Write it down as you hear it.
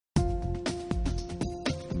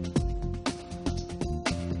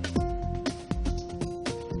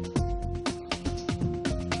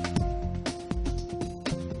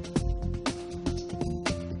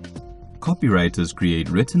copywriters create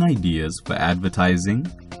written ideas for advertising,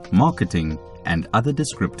 marketing, and other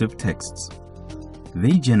descriptive texts.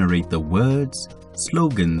 They generate the words,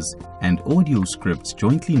 slogans, and audio scripts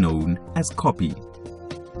jointly known as copy.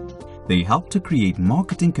 They help to create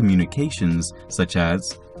marketing communications such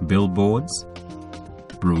as billboards,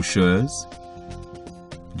 brochures,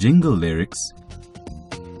 jingle lyrics,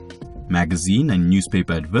 magazine and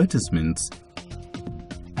newspaper advertisements,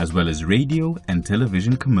 as well as radio and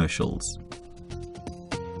television commercials.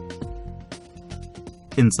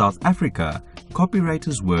 In South Africa,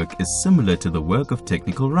 copywriters' work is similar to the work of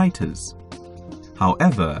technical writers.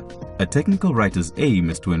 However, a technical writer's aim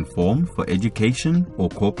is to inform for education or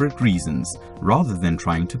corporate reasons rather than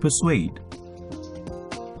trying to persuade.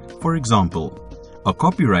 For example, a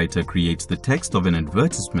copywriter creates the text of an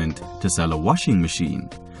advertisement to sell a washing machine,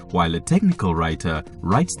 while a technical writer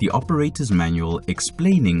writes the operator's manual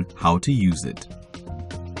explaining how to use it.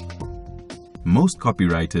 Most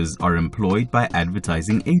copywriters are employed by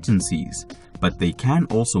advertising agencies, but they can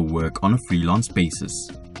also work on a freelance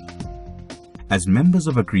basis. As members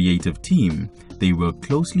of a creative team, they work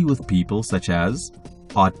closely with people such as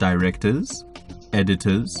art directors,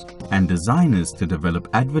 editors, and designers to develop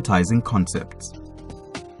advertising concepts.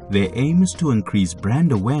 Their aim is to increase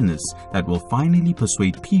brand awareness that will finally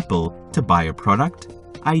persuade people to buy a product,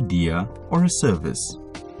 idea, or a service.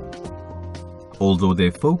 Although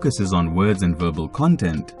their focus is on words and verbal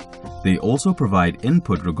content, they also provide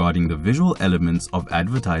input regarding the visual elements of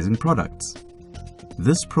advertising products.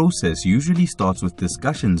 This process usually starts with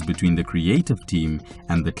discussions between the creative team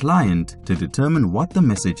and the client to determine what the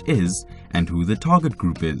message is and who the target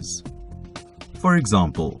group is. For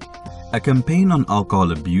example, a campaign on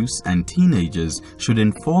alcohol abuse and teenagers should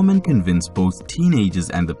inform and convince both teenagers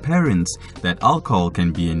and the parents that alcohol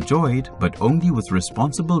can be enjoyed, but only with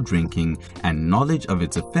responsible drinking and knowledge of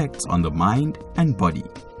its effects on the mind and body.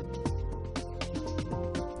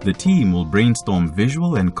 The team will brainstorm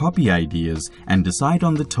visual and copy ideas and decide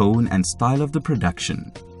on the tone and style of the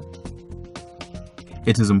production.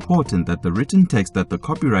 It is important that the written text that the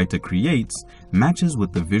copywriter creates matches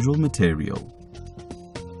with the visual material.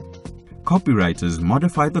 Copywriters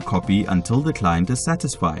modify the copy until the client is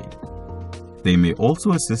satisfied. They may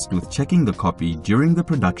also assist with checking the copy during the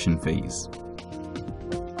production phase.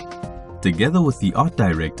 Together with the art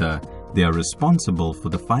director, they are responsible for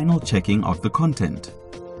the final checking of the content.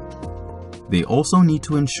 They also need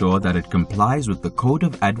to ensure that it complies with the Code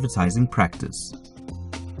of Advertising Practice.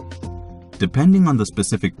 Depending on the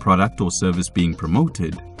specific product or service being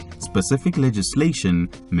promoted, specific legislation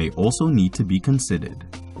may also need to be considered.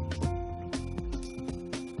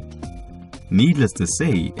 Needless to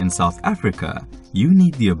say, in South Africa, you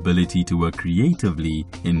need the ability to work creatively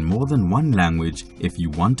in more than one language if you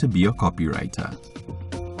want to be a copywriter.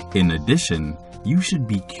 In addition, you should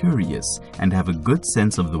be curious and have a good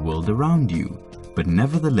sense of the world around you, but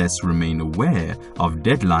nevertheless remain aware of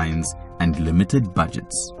deadlines and limited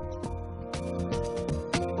budgets.